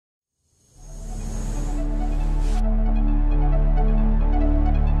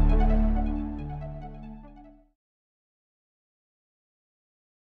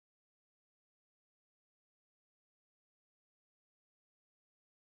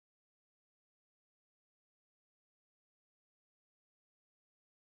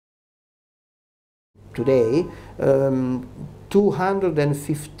today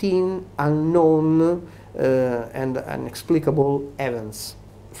 215 unknown and inexplicable events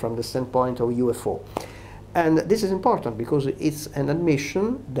from the standpoint of UFO. And this is important because it's an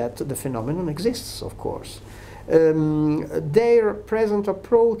admission that the phenomenon exists, of course. Their present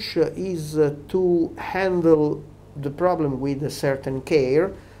approach is to handle the problem with a certain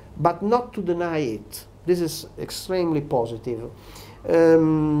care, but not to deny it. This is extremely positive.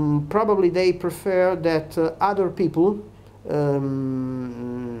 Probably they prefer that other people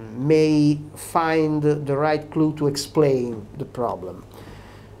may find the right clue to explain the problem.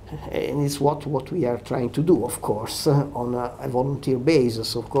 And it's what we are trying to do, of course, on a volunteer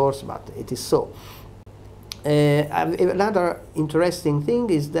basis, of course, but it is so. Another interesting thing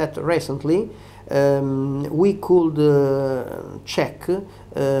is that recently we could check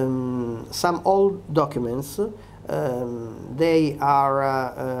some old documents. They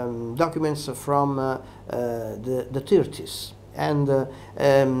are documents from the 30s. And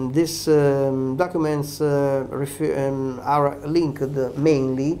these documents are linked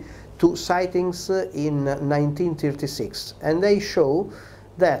mainly to sightings in 1936, and they show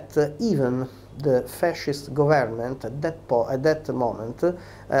that even the fascist government at that moment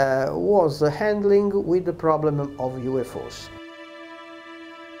was handling with the problem of UFOs.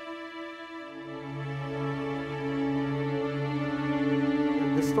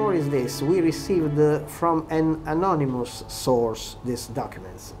 The story is this: we received from an anonymous source these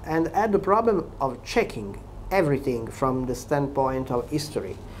documents and had the problem of checking everything from the standpoint of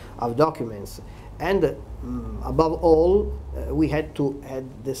history, of documents, and above all we had to have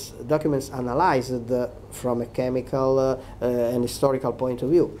these documents analyzed from a chemical and historical point of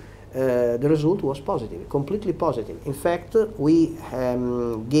view. The result was positive, completely positive. In fact, we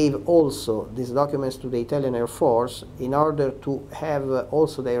gave also these documents to the Italian Air Force in order to have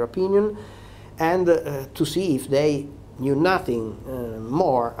also their opinion and to see if they knew nothing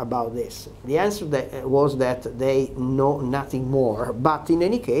more about this. The answer was that they know nothing more, but in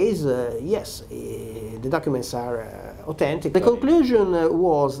any case, yes, the documents are authentic. The conclusion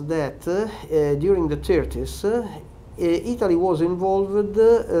was that during the 30s, Italy was involved with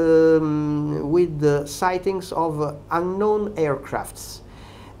the sightings of unknown aircrafts,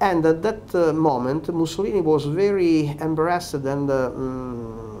 and at that moment Mussolini was very embarrassed and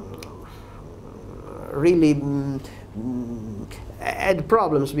really had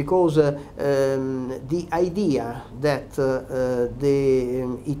problems because the idea that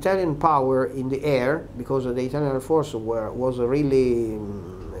the Italian power in the air, because the Italian Air Force was really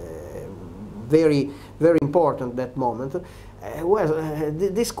very important at that moment,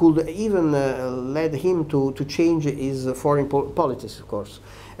 this could even lead him to change his foreign politics, of course,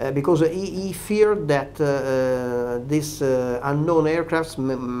 because he feared that these unknown aircrafts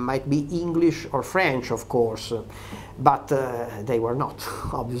might be English or French, of course, but they were not,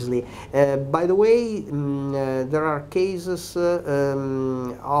 obviously. By the way, there are cases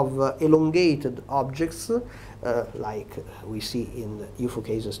of elongated objects, like we see in the UFO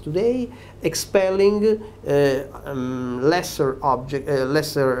cases today, expelling lesser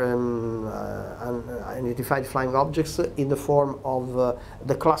unidentified flying objects in the form of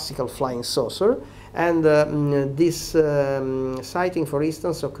the classical flying saucer. And this sighting, for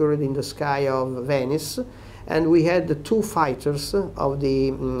instance, occurred in the sky of Venice, and we had two fighters of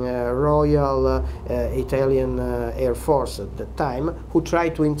the Royal Italian Air Force at that time who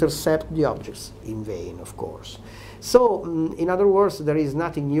tried to intercept the objects, in vain, of course. So, in other words, there is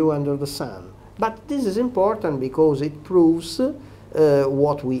nothing new under the sun. But this is important because it proves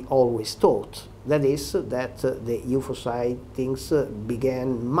what we always thought. That is, that the UFO sightings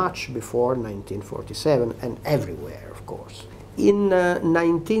began much before 1947 and everywhere, of course. In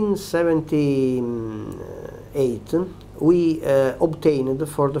 1978, we obtained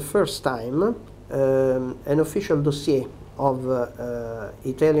for the first time an official dossier of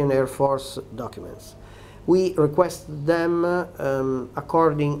Italian Air Force documents. We requested them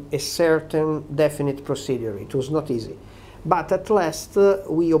according a certain definite procedure. It was not easy, but at last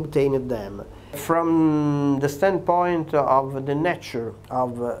we obtained them. From the standpoint of the nature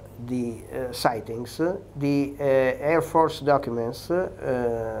of the sightings, the Air Force documents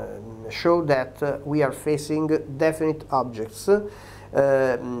show that we are facing definite objects,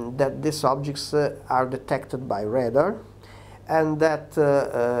 that these objects are detected by radar, and that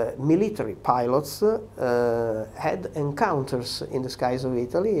military pilots had encounters in the skies of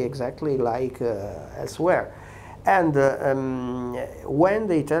Italy exactly like elsewhere. And when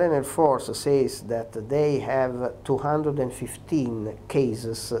the Italian Air Force says that they have 215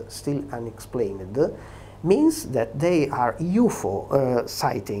 cases still unexplained, means that they are UFO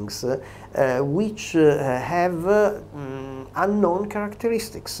sightings which have unknown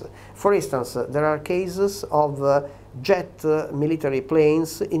characteristics. For instance, there are cases of jet military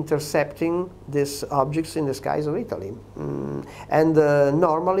planes intercepting these objects in the skies of Italy. And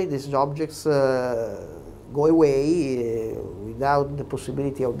normally these objects go away without the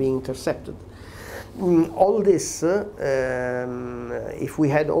possibility of being intercepted. All this, if we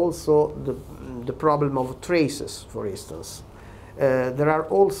had also the problem of traces, for instance. There are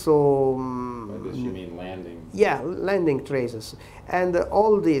also... you mean landing? Yeah, landing traces. And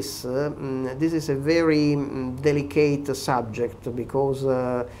all this, this is a very delicate subject because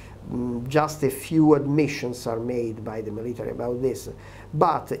just a few admissions are made by the military about this.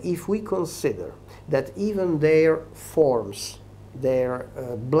 But if we consider that even their forms, their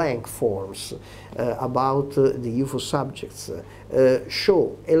blank forms about the UFO subjects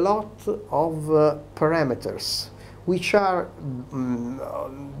show a lot of parameters which are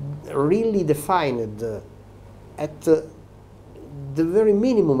really defined at the very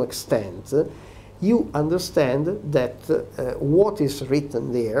minimum extent, you understand that what is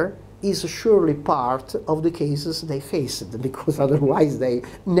written there is surely part of the cases they faced, because otherwise they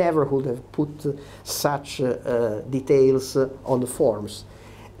never would have put such details on the forms.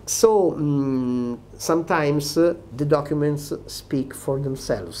 So sometimes the documents speak for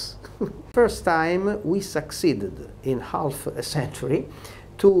themselves. First time we succeeded in half a century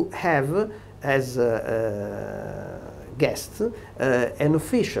to have as guest an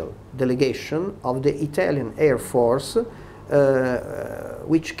official delegation of the Italian Air Force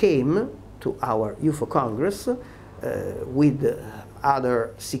which came to our UFO Congress with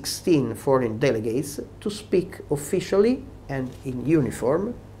other 16 foreign delegates to speak officially and in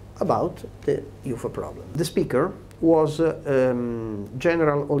uniform about the UFO problem. The speaker was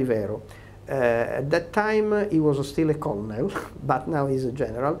General Olivero. At that time he was still a colonel, but now he's a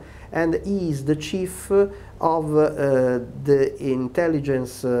general, and he is the chief of the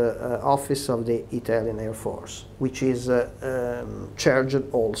intelligence office of the Italian Air Force, which is charged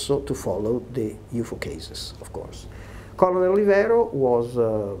also to follow the UFO cases, of course. Colonel Olivero was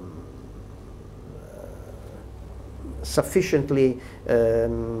sufficiently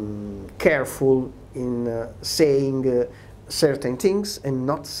careful in saying certain things and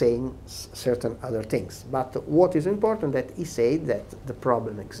not saying certain other things. But what is important that he said that the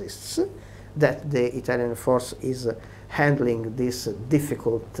problem exists, that the Italian force is handling this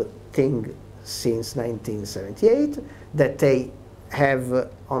difficult thing since 1978, that they have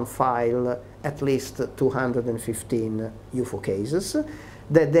on file at least 215 UFO cases,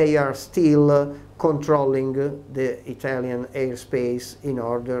 that they are still controlling the Italian airspace in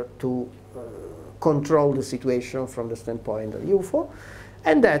order to control the situation from the standpoint of UFO,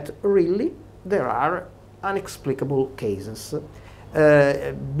 and that really there are unexplicable cases.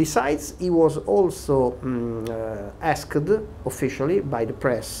 Besides, he was also asked officially by the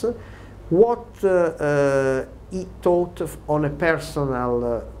press what he thought on a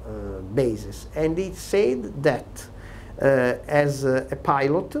personal basis, and he said that as a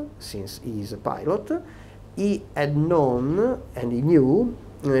pilot, since he is a pilot, he had known and he knew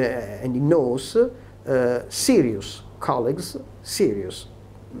and he knows serious colleagues, serious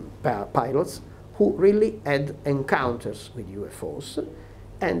pilots who really had encounters with UFOs,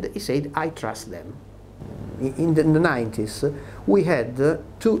 and he said, I trust them. In the 90s, we had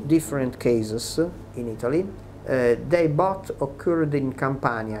two different cases in Italy. They both occurred in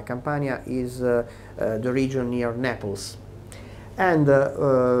Campania. Campania is the region near Naples. And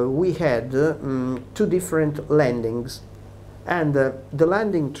we had two different landings. And the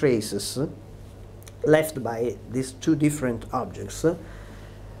landing traces left by these two different objects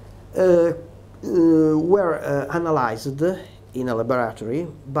were analyzed in a laboratory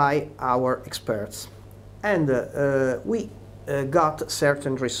by our experts. And we got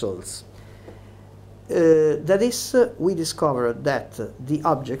certain results. That is, we discovered that the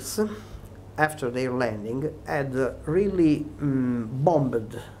objects, after their landing, had really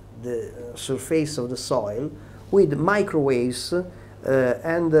bombed the surface of the soil with microwaves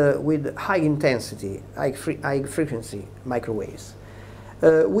and with high intensity, high frequency microwaves.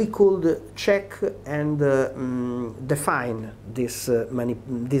 We could check and define this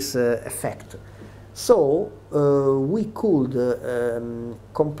effect. So we could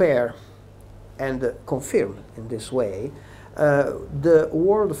compare and confirm in this way the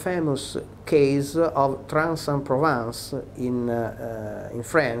world famous case of Trans-en-Provence in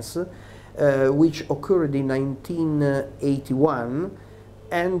France, which occurred in 1981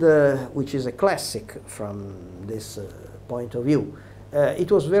 and which is a classic from this point of view.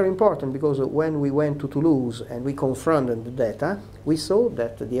 It was very important because when we went to Toulouse and we confronted the data, we saw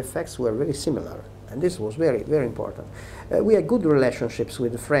that the effects were very similar. And this was very, very important. We had good relationships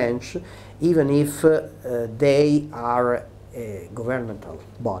with the French, even if they are a governmental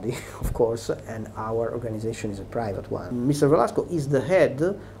body, of course, and our organization is a private one. Mr. Velasco is the head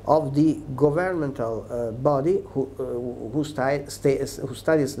of the governmental body who studies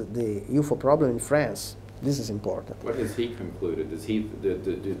the UFO problem in France. This is important. What has he concluded?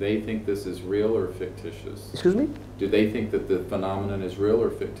 Do they think this is real or fictitious? Excuse me? Do they think that the phenomenon is real or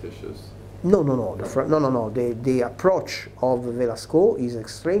fictitious? No. The approach of Velasco is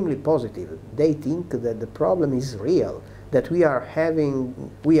extremely positive. They think that the problem is real, that we are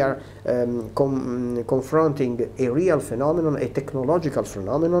confronting a real phenomenon, a technological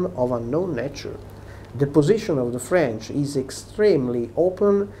phenomenon of unknown nature. The position of the French is extremely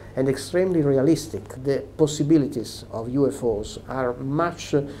open and extremely realistic. The possibilities of UFOs are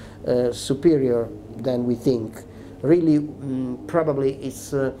much superior than we think. Really, probably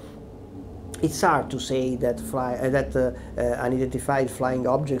it's hard to say that unidentified flying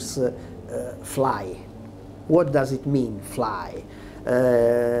objects fly. What does it mean, fly?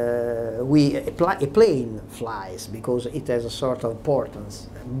 A plane flies because it has a sort of portance,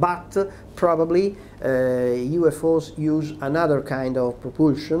 but probably UFOs use another kind of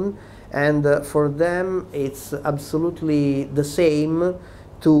propulsion, and for them it's absolutely the same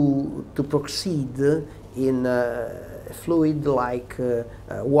to proceed in a fluid like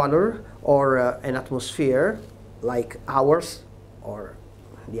water or an atmosphere like ours, or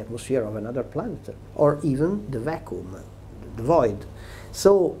the atmosphere of another planet, or even the vacuum, the void.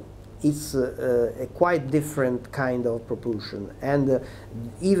 So it's a quite different kind of propulsion, and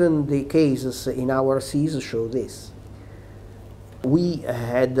even the cases in our seas show this. We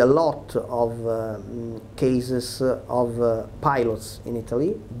had a lot of cases of pilots in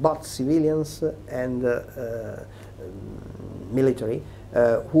Italy, both civilians and military,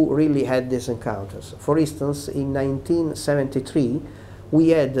 who really had these encounters. For instance, in 1973, we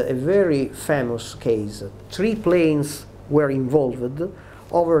had a very famous case. 3 planes were involved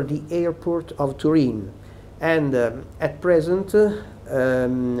over the airport of Turin, and at present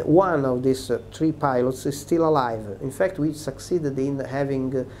one of these 3 pilots is still alive. In fact, we succeeded in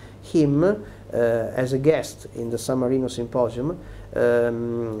having him as a guest in the San Marino Symposium.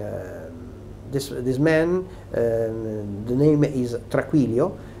 This man, the name is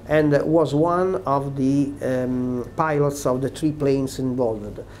Tranquillo, and was one of the pilots of the 3 planes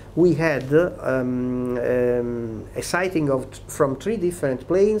involved. We had a sighting from 3 different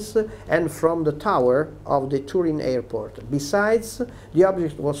planes and from the tower of the Turin airport. Besides, the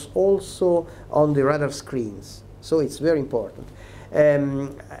object was also on the radar screens, so it's very important.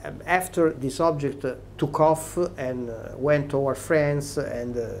 After this object took off and went toward France,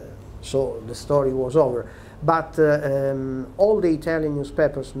 and so the story was over. But all the Italian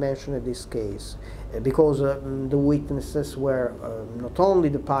newspapers mentioned this case because the witnesses were not only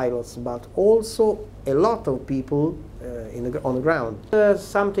the pilots but also a lot of people on the ground.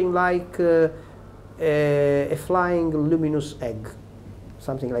 Something like a flying luminous egg,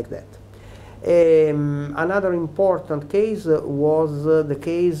 something like that. Another important case was the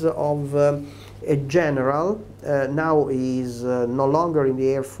case of a general. Now he is no longer in the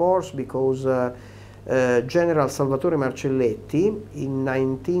Air Force because General Salvatore Marcelletti in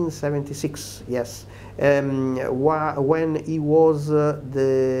 1976, yes, when he was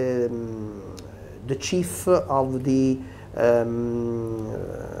the chief of the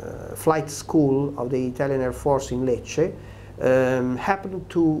flight school of the Italian Air Force in Lecce, happened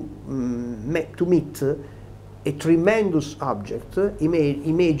to meet a tremendous object.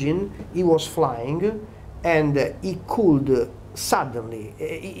 Imagine he was flying and he could suddenly,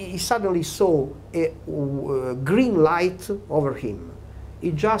 he suddenly saw a green light over him.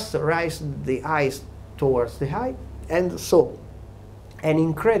 He just raised the eyes towards the high and saw an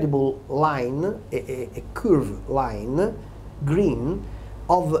incredible line, a curved line, green,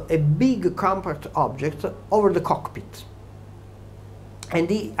 of a big compact object over the cockpit. And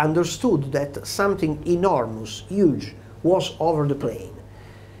he understood that something enormous, huge, was over the plane.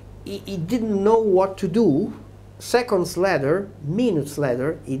 He didn't know what to do. Seconds later, minutes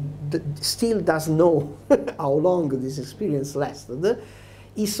later, he still doesn't know how long this experience lasted.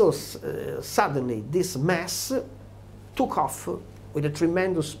 He saw suddenly this mass took off with a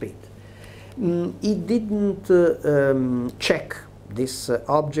tremendous speed. He didn't check this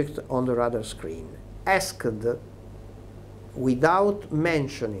object on the radar screen, asked without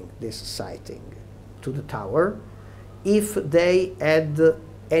mentioning this sighting to the tower if they had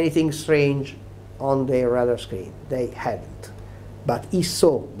anything strange on their radar screen. They hadn't. but he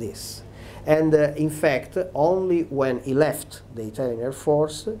saw this. And in fact, only when he left the Italian Air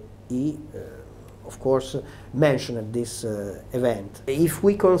Force, he, of course, mentioned this event. If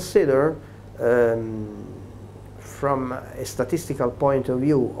we consider from a statistical point of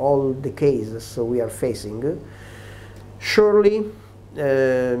view all the cases we are facing, surely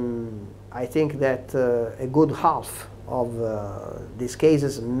I think that a good half of these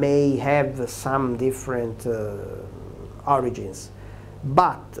cases may have some different origins,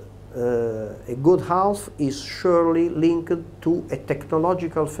 but a good half is surely linked to a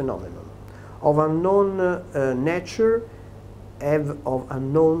technological phenomenon of unknown nature and of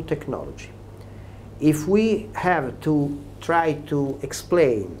unknown technology. If we have to try to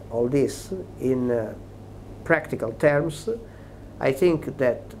explain all this in practical terms, I think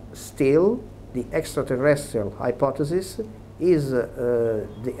that still the extraterrestrial hypothesis is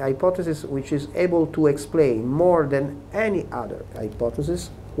the hypothesis which is able to explain more than any other hypothesis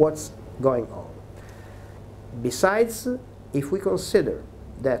what's going on. Besides, if we consider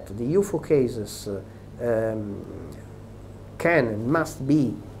that the UFO cases can and must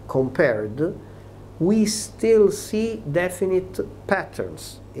be compared, we still see definite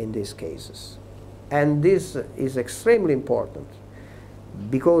patterns in these cases. And this is extremely important,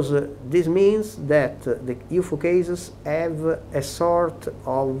 because this means that the UFO cases have a sort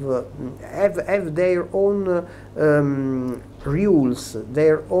of, have their own rules,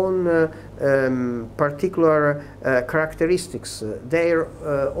 their own particular characteristics, their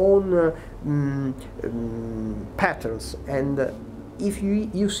own patterns. And if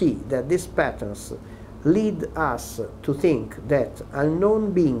you see that these patterns lead us to think that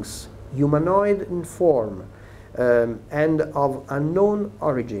unknown beings, humanoid in form, and of unknown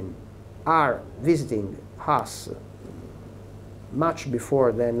origin, are visiting us much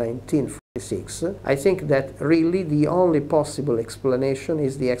before than 1946, I think that really the only possible explanation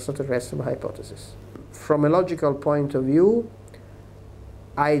is the extraterrestrial hypothesis. From a logical point of view,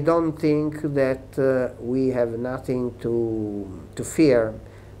 I don't think that we have nothing to fear,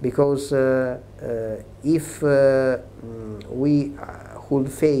 because if we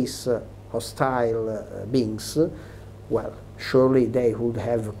would face hostile beings, well, surely they would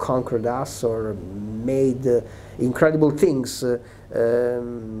have conquered us or made incredible things in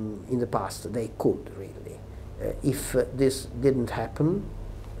the past. They could, really. If this didn't happen,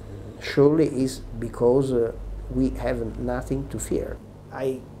 surely is because we have nothing to fear.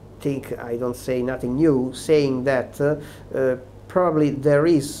 I think I don't say nothing new saying that probably there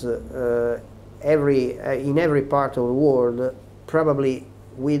is in every part of the world, probably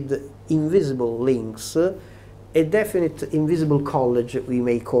with invisible links, a definite invisible college, we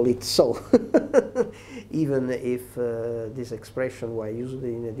may call it so, even if this expression was used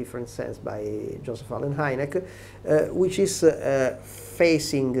in a different sense by Joseph Allen Hynek, which is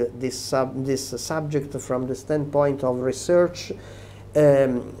facing this subject from the standpoint of research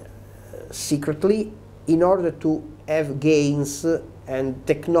secretly, in order to have gains and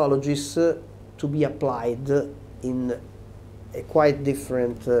technologies to be applied in a quite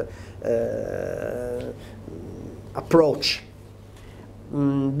different approach.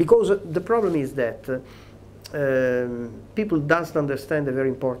 Because the problem is that people don't understand a very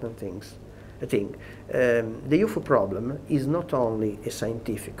important thing. The UFO problem is not only a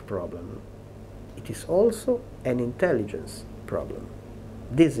scientific problem, it is also an intelligence problem.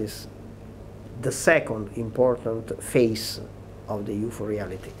 This is the second important phase of the UFO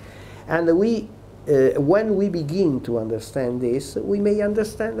reality. And we, when we begin to understand this, we may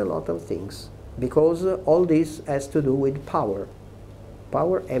understand a lot of things, because all this has to do with power.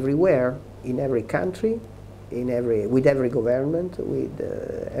 Power everywhere, in every country, with every government, with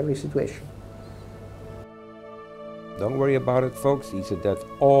every situation. Don't worry about it, folks. He said that's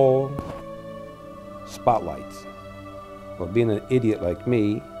all spotlights. Well, being an idiot like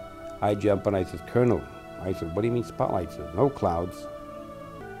me, I jump and I said, Colonel, I said, what do you mean spotlights? There's no clouds.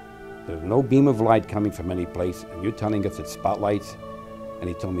 There's no beam of light coming from any place, and you're telling us it's spotlights? And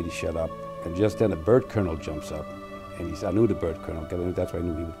he told me to shut up. And just then a bird colonel jumps up, and he said, I knew the bird colonel, because that's why I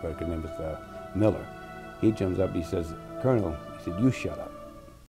knew he was bird colonel. His name was Miller. He jumps up, he says, Colonel, he said, you shut up.